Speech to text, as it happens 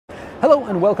Hello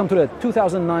and welcome to the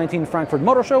 2019 Frankfurt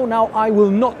Motor Show. Now I will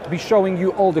not be showing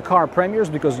you all the car premieres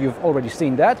because you've already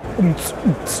seen that.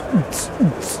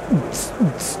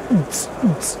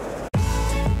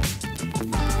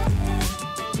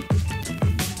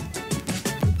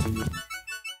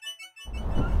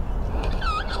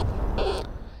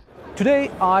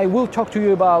 Today I will talk to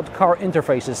you about car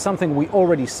interfaces, something we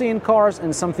already see in cars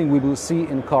and something we will see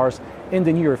in cars in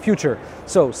the near future.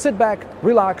 So sit back,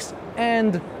 relax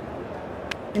and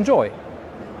enjoy.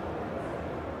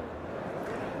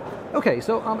 Okay,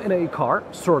 so I'm in a car,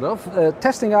 sort of,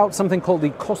 testing out something called the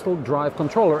Coastal Drive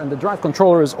Controller, and the drive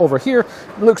controller is over here.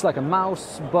 It looks like a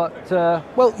mouse, but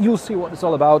well, you'll see what it's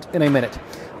all about in a minute.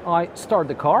 I start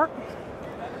the car,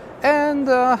 and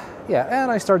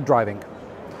and I start driving.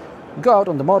 Go out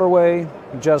on the motorway,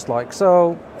 just like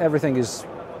so. Everything is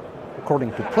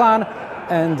according to plan,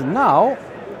 and now,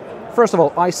 first of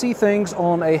all, I see things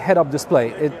on a head-up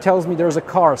display. It tells me there's a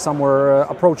car somewhere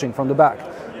approaching from the back.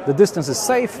 The distance is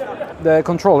safe. The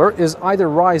controller is either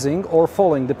rising or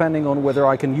falling, depending on whether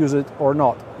I can use it or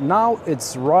not. Now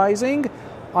it's rising.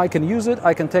 I can use it.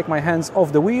 I can take my hands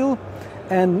off the wheel.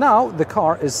 And now the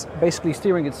car is basically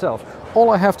steering itself. All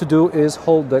I have to do is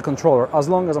hold the controller. As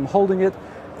long as I'm holding it,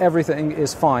 everything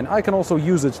is fine. I can also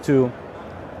use it to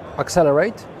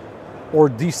accelerate or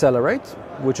decelerate,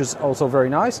 which is also very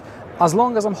nice. As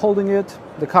long as I'm holding it,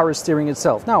 the car is steering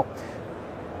itself. Now,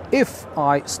 if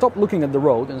I stop looking at the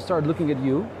road and start looking at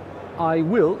you, I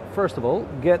will, first of all,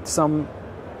 get some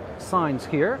signs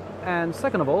here. And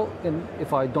second of all,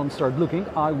 if I don't start looking,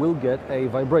 I will get a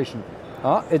vibration.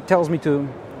 It tells me to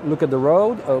look at the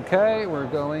road. Okay, we're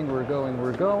going.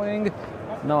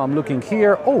 Now I'm looking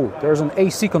here. Oh, there's an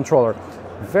AC controller.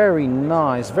 Very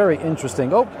nice, very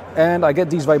interesting. Oh, and I get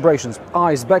these vibrations.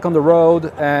 Eyes back on the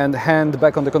road and hand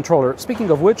back on the controller. Speaking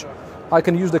of which, I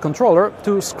can use the controller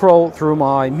to scroll through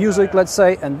my music, let's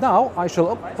say, and now I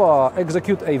shall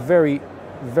execute a very,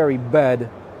 very bad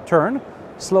turn.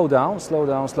 Slow down.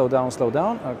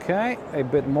 Okay, a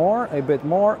bit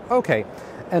more. Okay,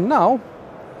 and now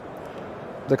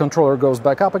the controller goes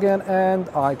back up again and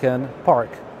I can park.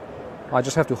 I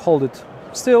just have to hold it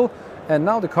still, and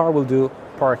now the car will do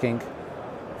parking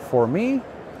for me,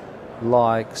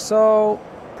 like so.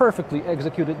 Perfectly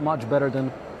executed, much better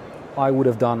than I would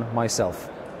have done myself.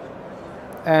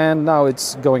 And now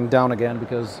it's going down again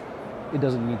because it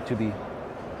doesn't need to be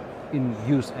in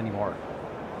use anymore.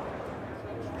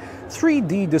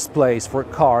 3D displays for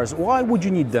cars, why would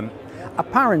you need them?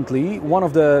 Apparently, one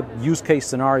of the use case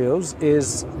scenarios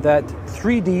is that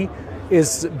 3D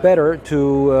is better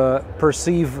to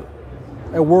perceive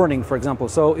a warning, for example.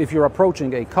 So if you're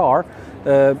approaching a car,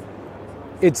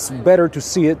 it's better to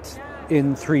see it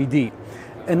in 3D.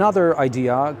 Another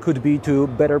idea could be to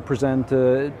better present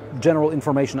general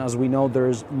information. As we know,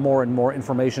 there's more and more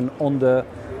information on the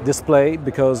display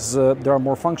because there are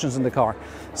more functions in the car.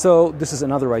 So this is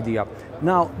another idea.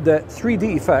 Now, the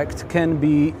 3D effect can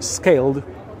be scaled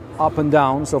up and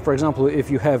down. So for example, if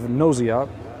you have nausea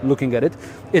looking at it,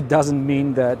 it doesn't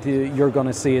mean that you're going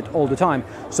to see it all the time.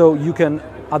 So you can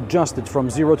adjust it from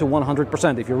 0 to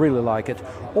 100% if you really like it,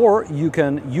 or you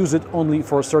can use it only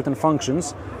for certain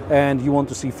functions and you want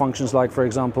to see functions like, for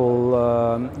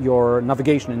example, your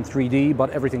navigation in 3D but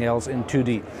everything else in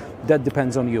 2D. That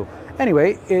depends on you.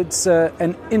 Anyway, it's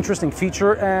an interesting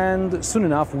feature, and soon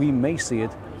enough we may see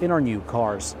it in our new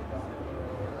cars.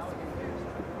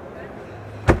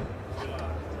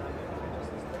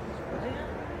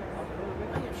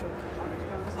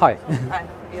 Hi. Hi.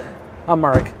 Yeah. I'm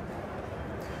Marek.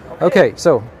 Okay,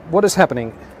 so what is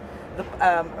happening?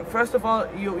 First of all,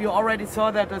 you already saw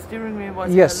that the steering wheel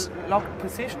was Yes. in a locked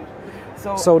position.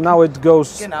 So now it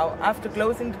goes. After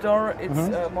closing the door,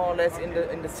 it's more or less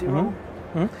in the zero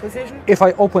position. If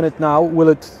I open it now, will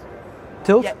it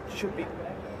tilt? Yeah, it should be.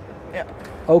 Yeah.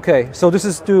 Okay, so this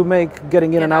is to make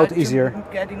getting in and out easier.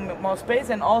 Getting more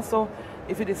space, and also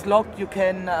if it is locked, you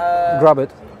can grab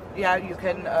it. Yeah, you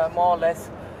can more or less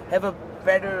have a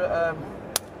better.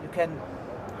 You can.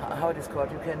 How it is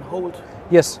called? You can hold.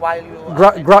 Yes. While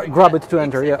you grab it to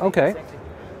enter. Exactly, Yeah. Okay. Exactly.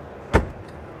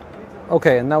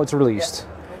 Okay, and now it's released.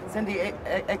 Yeah. Then the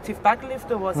active back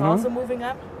lifter was also moving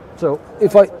up. So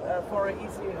if I for an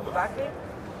easy back lift.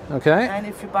 Okay. And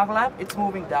if you buckle up, it's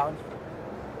moving down.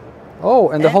 Oh,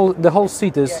 and the whole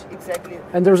seat is. Yeah, exactly.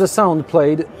 And there's a sound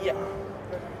played. Yeah.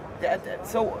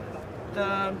 So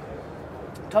the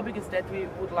topic is that we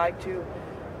would like to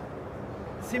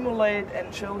simulate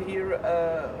and show here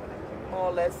more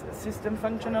or less system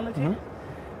functionality.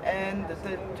 And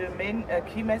the main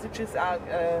key messages are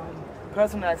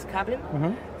personalized cabin.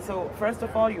 So first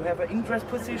of all, you have an ingress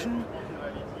position.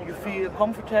 You feel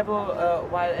comfortable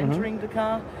while entering the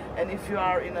car. And if you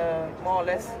are in a more or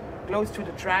less close to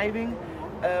the driving,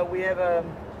 we have a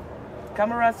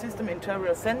camera system,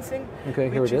 interior sensing, Okay,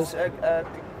 here it is.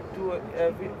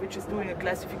 Which is doing a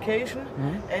classification,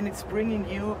 and it's bringing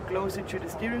you closer to the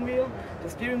steering wheel. The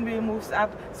steering wheel moves up,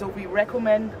 so we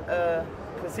recommend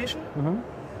position,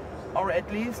 or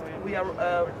at least we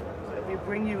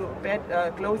bring you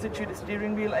closer to the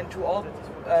steering wheel and to all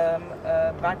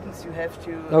buttons you have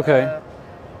to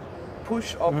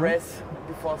push or press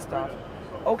before start.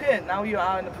 Okay, now you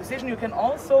are in a position. You can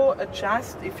also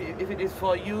adjust if it is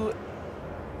for you.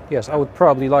 Yes, I would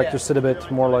probably like to sit a bit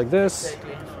more like this.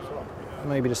 Exactly.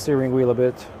 Maybe the steering wheel a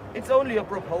bit. It's only a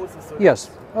proposal. So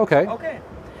Yes. Okay. Okay.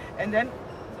 And then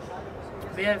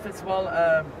we have as well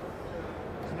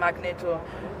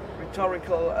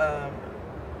magneto-rhetorical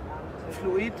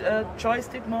fluid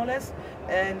joystick, more or less.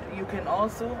 And you can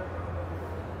also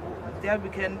there we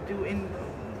can do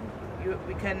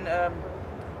we can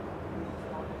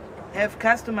have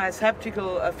customized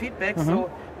haptical feedback. So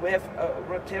we have a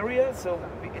rotaria, so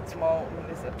it's more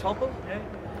it's a toggle.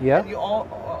 Yeah. And you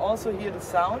also hear the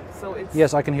sound, so it's...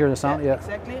 Yes, I can hear the sound, yeah.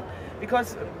 Exactly,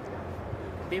 because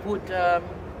we would...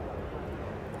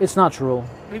 it's natural.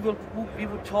 We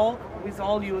would talk with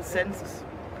all your senses.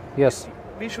 Yes.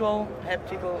 Visual,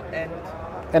 haptical, and...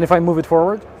 And if I move it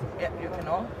forward? Yeah, you can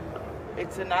all.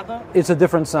 It's another... It's a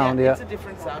different sound, yeah. It's a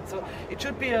different sound, so it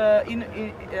should be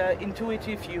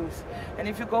intuitive use. And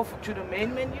if you go to the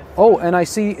main menu... Oh, and I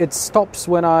see it stops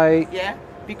when I... Yeah,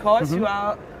 because you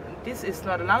are... This is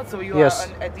not allowed, so you are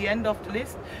at the end of the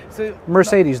list. So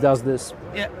Mercedes does this.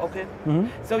 Yeah, okay.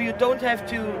 So you don't have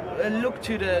to look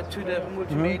to the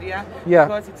multimedia Yeah,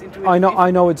 because it's intuitive. I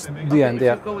know it's the end. If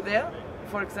Yeah. you go there,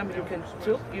 for example, you can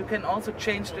tilt. You can also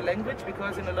change the language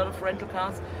because in a lot of rental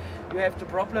cars, you have the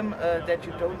problem that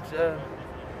you don't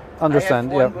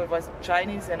Understand. I have one was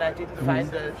Chinese, and I didn't find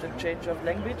the change of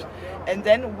language. And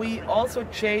then we also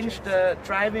changed the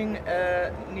driving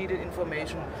needed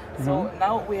information. So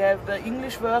now we have the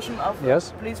English version of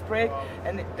Please Brake,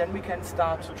 and then we can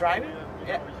start driving.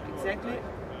 Yeah, exactly.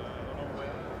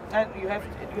 And you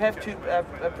have to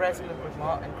press a little bit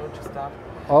more and go to start.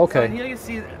 Okay. So and here you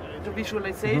see the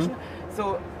visualization.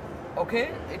 So, okay,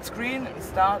 it's green.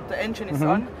 Start. The engine is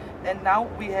on, and now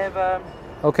we have.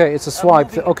 Okay, it's a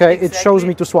swipe. Okay, it shows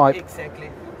me to swipe. Exactly.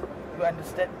 You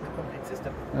understand the complete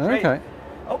system. Okay. Great.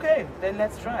 Okay, then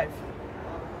let's drive.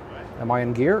 Am I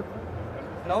in gear?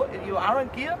 No, you are in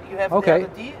gear. You have Okay. the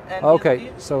D and Okay, the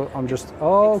D. so I'm just.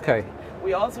 Oh, okay. Exactly.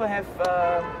 We also have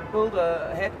built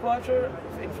a headquarter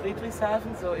in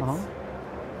Friedrichshafen, so it's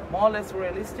more or less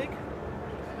realistic.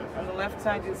 On the left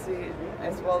side, you see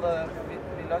as well the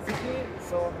velocity,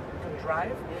 so you can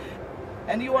drive.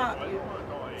 And you are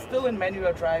still in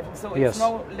manual driving, so it's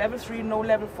no level 3, no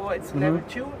level 4, it's level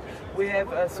 2. We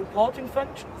have supporting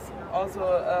functions,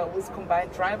 also with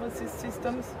combined driver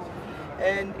systems.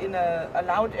 And in a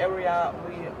loud area,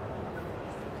 we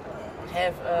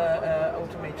have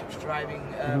automated driving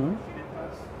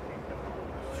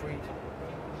street.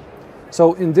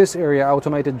 So in this area,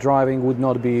 automated driving would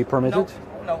not be permitted?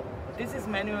 No. This is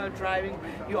manual driving.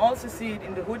 You also see it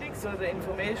in the hooding, so the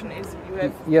information is you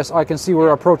have... Yes, I can see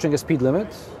we're approaching a speed limit.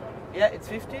 Yeah, it's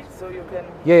 50, so you can...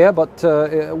 Yeah, but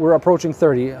we're approaching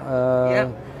 30. Yeah.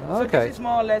 So Okay. this is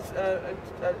more or less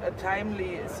a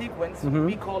timely sequence.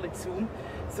 We call it zoom.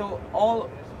 So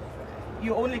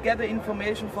you only get the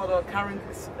information for the current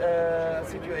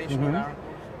situation you are.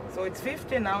 So it's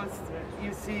 50, now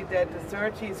you see that the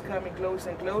 30 is coming close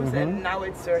and close, and now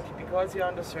it's 30 because you're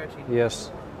under 30.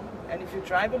 Yes. And if you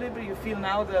drive a little bit, you feel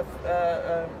now the...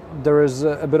 There is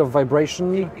a bit of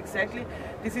vibration. Exactly.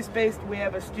 This is based, we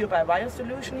have a steer-by-wire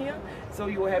solution here, so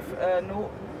you have no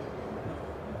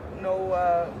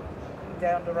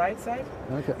there on the right side.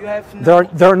 Okay. You have no,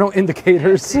 There are no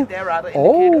indicators. there are the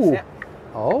indicators. Yeah.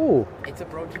 Oh. It's a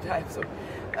prototype, so...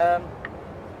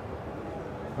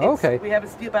 Okay. We have a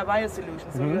steer-by-wire solution,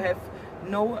 so you have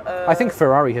no... I think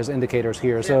Ferrari has indicators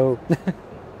here, so...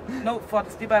 No, for the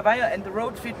steer-by-wire, and the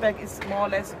road feedback is more or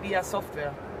less via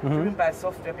software, driven by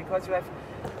software, because you have...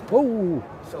 Oh.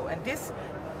 So, and this,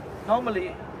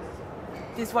 normally,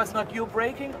 this was not you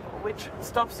braking, which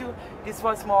stops you. This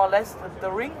was more or less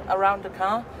the ring around the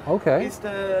car. Okay. Is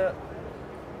the,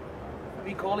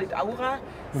 we call it aura,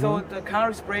 so the car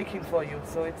is braking for you.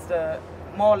 So it's the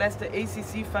more or less the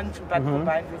ACC function, but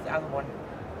combined with R1.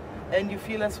 And you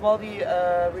feel as well the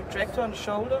retractor on the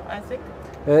shoulder, I think?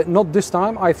 Not this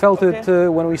time. I felt it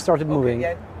when we started moving.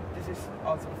 Yeah, this is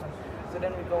also fun. So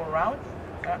then we go around.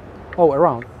 Oh,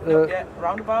 around. Yeah,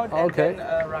 roundabout and then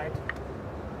right.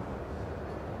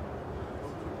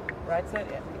 Right side,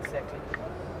 yeah, exactly.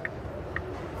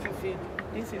 If you feel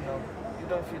dizzy, no. You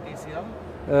don't feel dizzy,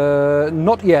 no?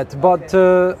 Not yet, but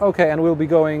okay, and we'll be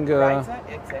going. Right side,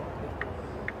 exactly.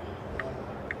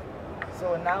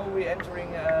 So now we're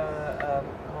entering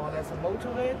more or less a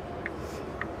motorway.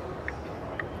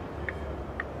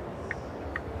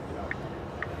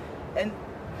 And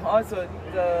also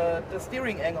the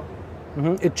steering angle.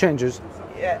 It changes.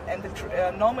 Yeah, and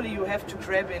normally you have to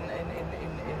grab in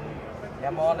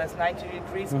more or less 90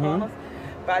 degrees corners,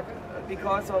 but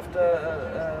because of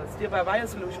the steer-by-wire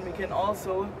solution, we can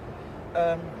also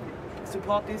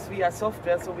support this via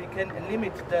software, so we can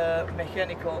limit the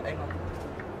mechanical angle.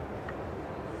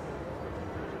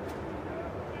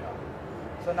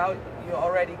 So now you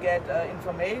already get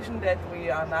information that we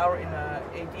are now in a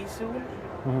AD zone,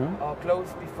 or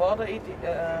close before the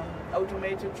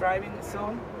automated driving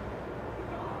zone.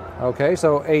 Okay,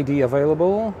 so AD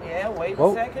available. Yeah, wait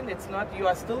a second, it's not, you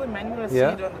are still in manual seat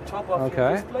on the top of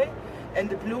your display, and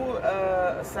the blue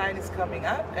sign is coming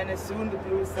up, and as soon the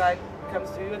blue sign comes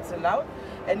to you, it's allowed,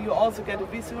 and you also get a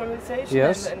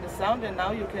visualization and the sound, and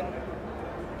now you can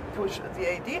push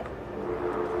the AD.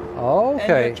 Okay.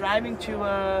 And you're driving to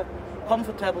a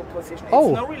comfortable position.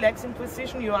 It's no relaxing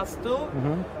position. You are still.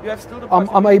 You have still the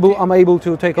possibility. I'm able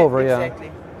to take over. Exactly.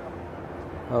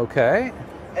 Yeah. Okay.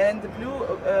 And the blue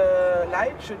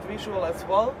light should visual as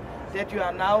well that you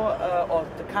are now, or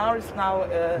the car is now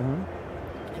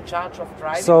in charge of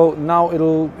driving. So now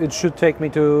it should take me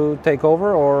to take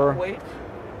over, or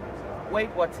wait,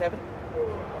 what's happened?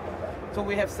 So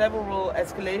we have several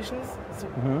escalations. So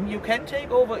you can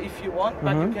take over if you want,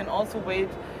 but you can also wait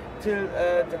till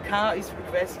the car is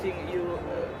requesting you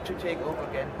to take over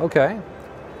again. Okay.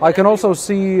 I can also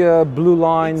see blue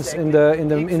lines in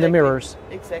the mirrors.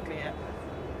 Exactly. Yeah.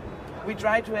 We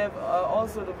try to have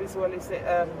also the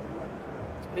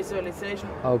visualization.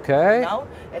 Okay. Now,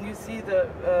 and you see the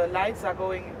lights are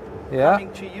coming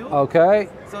to you. Okay.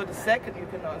 So the second you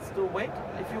can still wait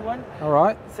if you want. All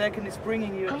right. Second is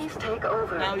bringing you. Please take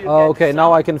over. Now you okay.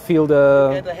 Now I can feel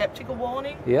the. You get a haptic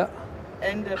warning. Yeah.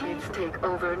 And please take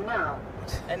over now.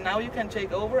 And now you can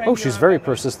take over. And she's very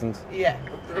persistent. Yeah.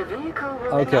 The vehicle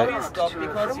will and now you stop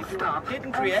because you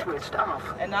didn't react. Off.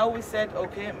 And now we said,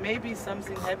 okay, maybe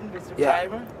something happened with the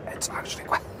driver. It's actually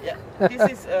quite. Yeah.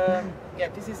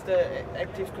 This is the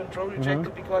active control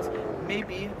rejected because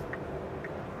maybe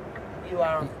you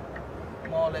are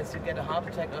more or less you get a heart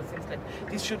attack or things like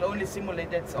that. This should only simulate.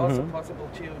 That's also possible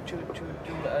to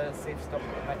do a safe stop.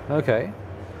 Right? Okay.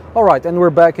 All right, and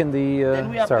we're back in the. Then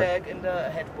we are back in the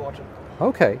headquarters.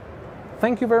 Okay.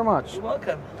 Thank you very much. You're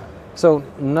welcome. So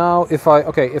now if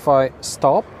I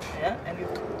stop. Yeah, and you.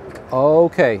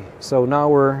 Okay, so now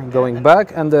we're going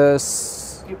back, and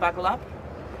you buckle up.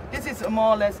 This is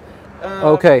more or less.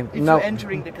 Okay. If now you're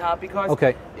entering the car, because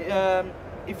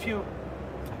if you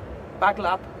buckle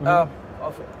up,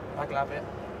 buckle up,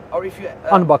 or if you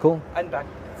unbuckle.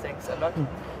 Thanks a lot.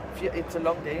 It's a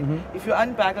long day. If you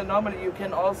unbuckle, normally you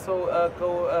can also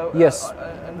go.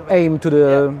 Aim to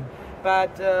the.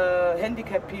 But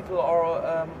handicapped people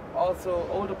or also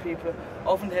older people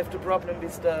often have the problem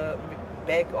with the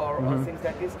back or things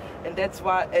like this, and that's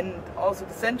why. And also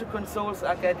the center consoles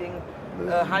are getting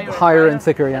higher and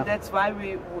thicker. Yeah. And that's why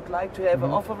we would like to have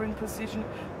an offering position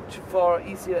for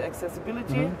easier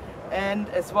accessibility. And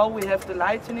as well, we have the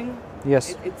lighting.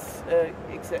 Yes.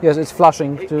 Yes, it's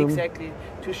flashing. Exactly,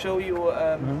 to show you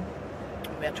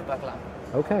where to buckle up.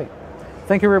 Okay.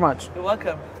 Thank you very much. You're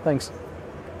welcome. Thanks.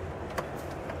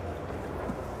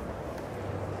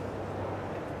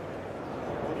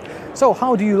 So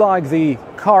how do you like the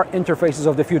car interfaces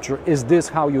of the future? Is this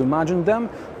how you imagined them?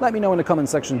 Let me know in the comment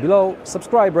section below.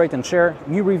 Subscribe, rate and share.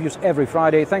 New reviews every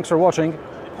Friday. Thanks for watching,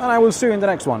 and I will see you in the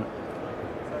next one.